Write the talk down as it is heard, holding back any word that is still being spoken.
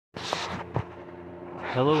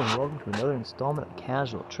Hello and welcome to another installment of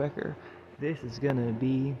Casual Trekker. This is going to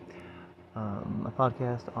be a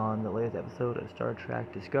podcast on the latest episode of Star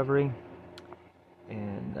Trek Discovery.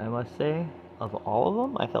 And I must say, of all of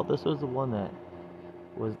them, I felt this was the one that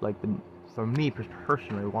was like for me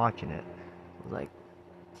personally watching it, was like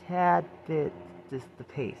tad bit, just the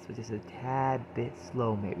pace was just a tad bit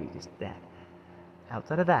slow, maybe just that.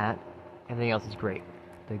 Outside of that, everything else is great.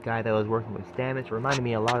 The guy that was working with Stamets reminded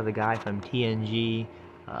me a lot of the guy from TNG,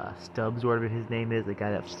 Stubbs, whatever his name is, the guy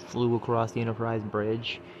that flew across the Enterprise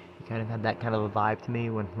bridge. He kind of had that kind of a vibe to me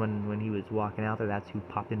when he was walking out there. That's who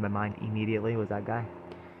popped in my mind immediately, was that guy.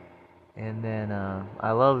 And then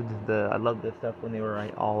I loved the stuff when they were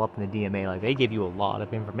all up in the DMA. Like, they gave you a lot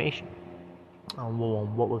of information on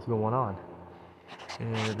what was going on.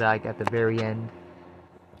 And like at the very end,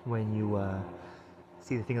 when you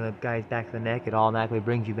see the thing on the guy's back of the neck, it automatically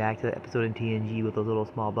brings you back to the episode in TNG with those little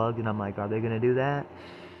small bugs, and I'm like, are they going to do that?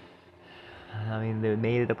 I mean, they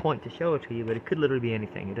made it a point to show it to you, but it could literally be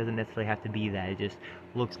anything. It doesn't necessarily have to be that. It just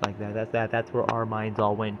looks like that. That's where our minds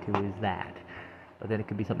all went to, is that. But then it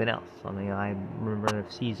could be something else. I mean, I remember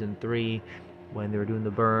season 3 when they were doing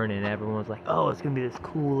the burn, and everyone was like, oh, it's going to be this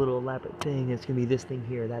cool little elaborate thing. It's going to be this thing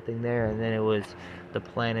here, that thing there. And then it was the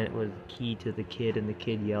planet was key to the kid, and the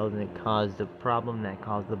kid yelled, and it caused the problem that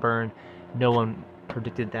caused the burn. No one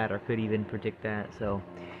predicted that or could even predict that, so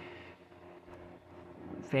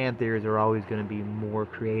fan theories are always going to be more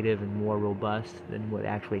creative and more robust than what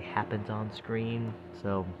actually happens on screen.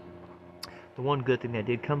 So the one good thing that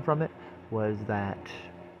did come from it was that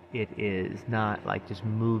it is not like just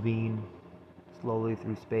moving slowly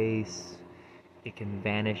through space. It can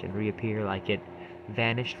vanish and reappear. Like, it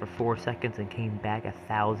vanished for 4 seconds and came back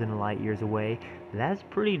 1,000 light years away. That's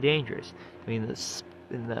pretty dangerous. I mean,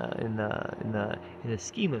 in the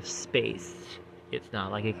scheme of space, it's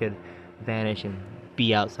not like it could vanish and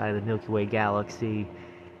be outside of the Milky Way galaxy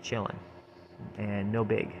chilling and no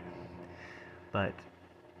big. But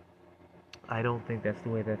I don't think that's the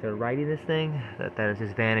way that they're writing this thing, that is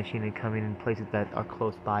just vanishing and coming in places that are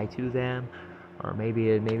close by to them. Or maybe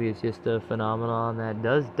it's just a phenomenon that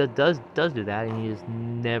does do that, and you just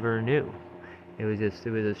never knew. It was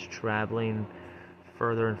just traveling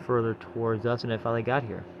further and further towards us, and it finally got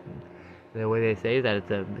here. The way they say that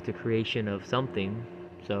it's a creation of something,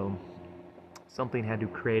 so something had to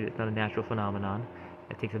create it. It's not a natural phenomenon.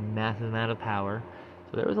 It takes a massive amount of power.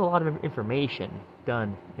 So there was a lot of information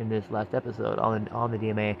done in this last episode on the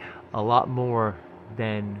DMA, a lot more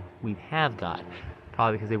than we have got.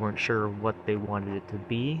 Probably because they weren't sure what they wanted it to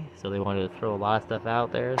be, so they wanted to throw a lot of stuff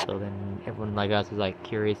out there. So then everyone like us is like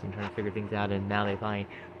curious and trying to figure things out, and now they finally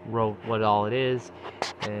wrote what all it is,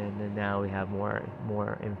 and then now we have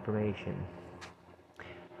more information.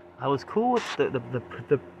 I was cool with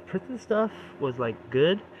the prison stuff, was like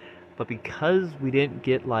good, but because we didn't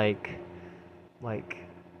get like a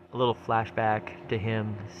little flashback to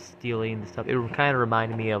him stealing the stuff, it kind of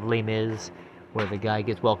reminded me of Les Mis, where the guy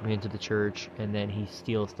gets welcomed into the church and then he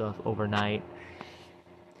steals stuff overnight. It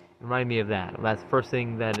reminded me of that. That's the first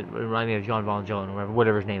thing that it reminded me of Jean Valjean, or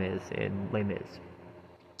whatever his name is in Les Mis.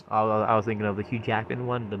 I was thinking of the Hugh Jackman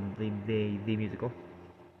one, the musical.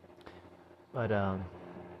 But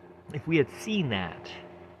if we had seen that,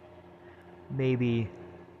 maybe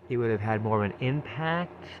it would have had more of an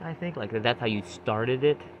impact, I think. Like, that's how you started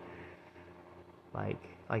it. Like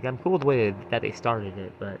I'm cool with the way that they started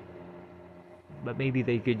it, but maybe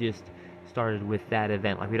they could just started with that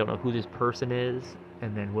event. Like, we don't know who this person is,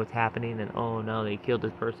 and then what's happening, and oh no, they killed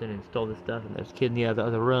this person and stole this stuff, and there's a kid in the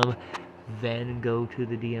other room. Then go to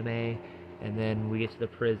the DMA, and then we get to the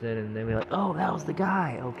prison, and then we're like, oh, that was the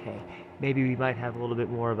guy. Okay, maybe we might have a little bit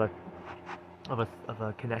more of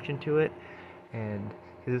a connection to it, and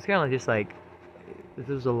because it's kind of like just like, this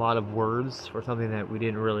was a lot of words for something that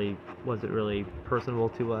wasn't really personable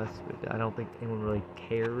to us. I don't think anyone really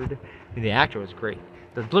cared. I mean, the actor was great.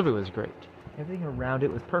 The delivery was great. Everything around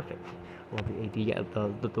it was perfect. I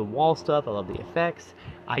love the wall stuff. I love the effects.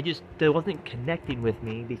 It wasn't connecting with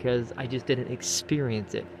me because I just didn't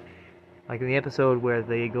experience it. Like in the episode where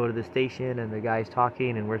they go to the station and the guy's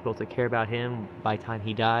talking and we're supposed to care about him by the time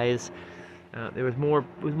he dies. It was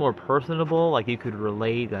more personable. Like, you could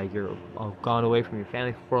relate. Like, you're gone away from your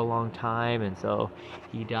family for a long time, and so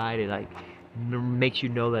he died. It like makes you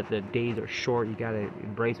know that the days are short. You gotta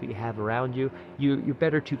embrace what you have around you. You're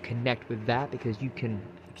better to connect with that because you can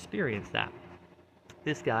experience that.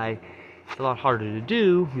 This guy, it's a lot harder to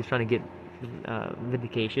do. He was trying to get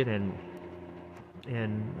vindication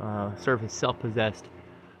and serve his self-possessed,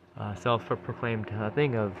 self-proclaimed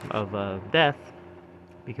thing of death.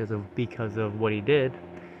 Because of what he did.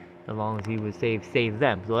 as long as he would save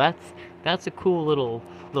them. So that's a cool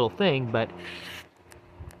little thing, but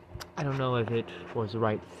I don't know if it was the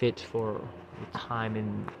right fit for the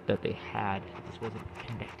time that they had. It just wasn't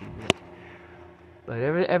connecting with it. But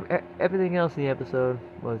everything else in the episode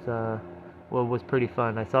was pretty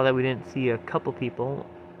fun. I saw that we didn't see a couple people.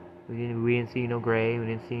 We didn't see Gray. We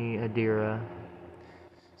didn't see Adira.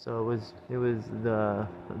 So it was the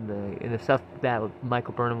stuff that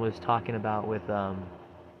Michael Burnham was talking about with the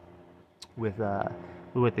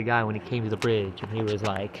guy when he came to the bridge, and he was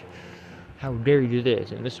like, "How dare you do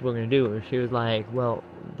this? And this is what we're gonna do." And she was like, "Well,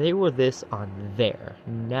 they were this on there.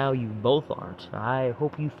 Now you both aren't. I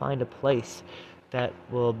hope you find a place that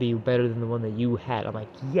will be better than the one that you had." I'm like,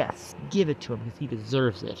 "Yes, give it to him because he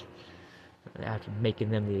deserves it." After making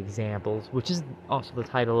them the examples, which is also the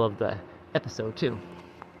title of the episode too.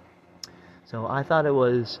 So I thought it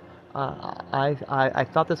was, I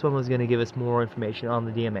thought this one was going to give us more information on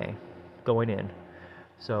the DMA going in.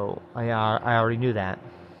 So I already knew that.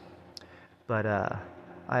 But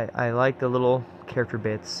I liked the little character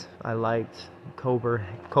bits. I liked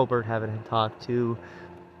Colbert having to talk to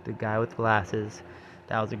the guy with glasses.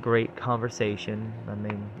 That was a great conversation. I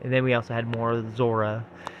mean, and then we also had more of Zora,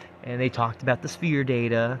 and they talked about the sphere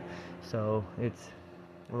data. So it's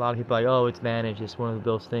a lot of people are like, "Oh, it's vanished. It's one of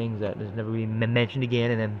those things that is never really mentioned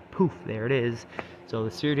again," and then poof, there it is. So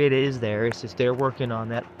the sphere data is there. It's just they're working on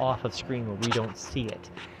that off of screen where we don't see it.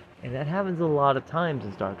 And that happens a lot of times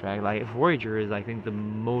in Star Trek. Like Voyager is, I think, the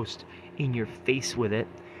most in your face with it.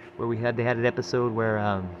 Where they had an episode where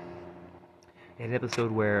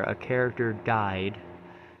a character died,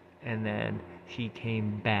 and then she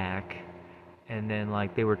came back, and then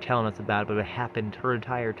like they were telling us about it, but it happened her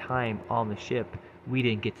entire time on the ship. We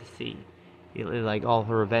didn't get to see. Like all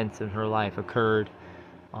her events in her life occurred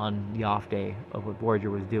on the off day of what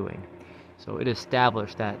Voyager was doing. So it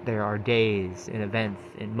established that there are days and events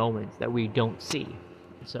and moments that we don't see.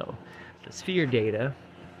 So the sphere data,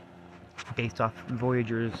 based off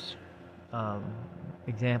Voyager's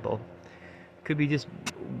example, could be just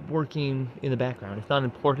working in the background. It's not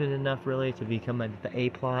important enough really to become the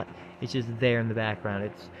A plot. It's just there in the background.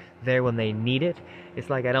 It's there when they need it.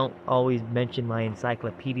 It's like I don't always mention my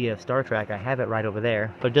encyclopedia of Star Trek. I have it right over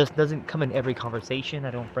there, but it just doesn't come in every conversation.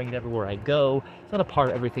 I don't bring it everywhere I go. It's not a part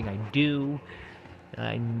of everything I do.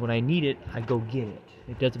 When I need it, I go get it.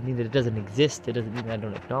 It doesn't mean that it doesn't exist. It doesn't mean that I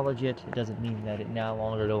don't acknowledge it. It doesn't mean that it no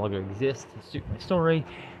longer exists to suit my story.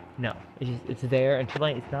 No, it's there until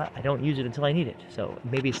I don't use it until I need it. So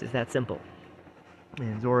maybe it's just that simple.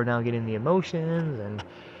 And Zora now getting the emotions, and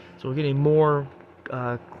so we're getting more.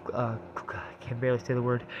 I can barely say the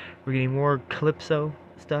word. We're getting more Calypso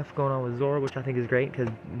stuff going on with Zora, which I think is great because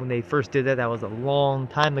when they first did that was a long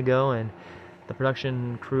time ago, and the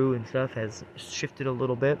production crew and stuff has shifted a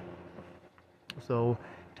little bit. So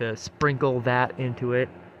to sprinkle that into it,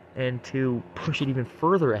 and to push it even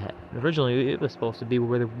further ahead. Originally, it was supposed to be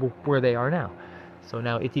where they are now. So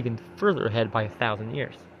now it's even further ahead by 1,000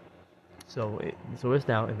 years. So it's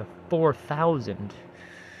now in the 4,000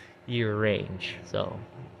 year range. So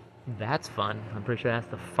that's fun. I'm pretty sure that's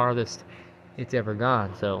the farthest it's ever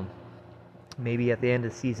gone. So maybe at the end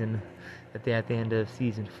of season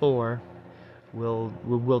 4,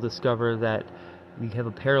 we'll discover that we have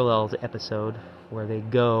a parallel episode where they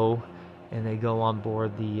go on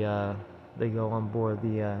board the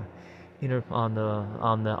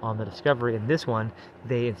Discovery. In this one,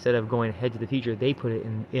 they, instead of going ahead to the future, they put it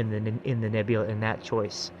in the nebula in that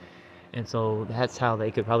choice. And so that's how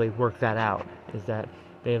they could probably work that out, is that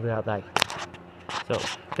they've got like. So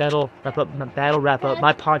that'll wrap up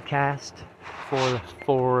my podcast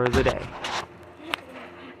for the day.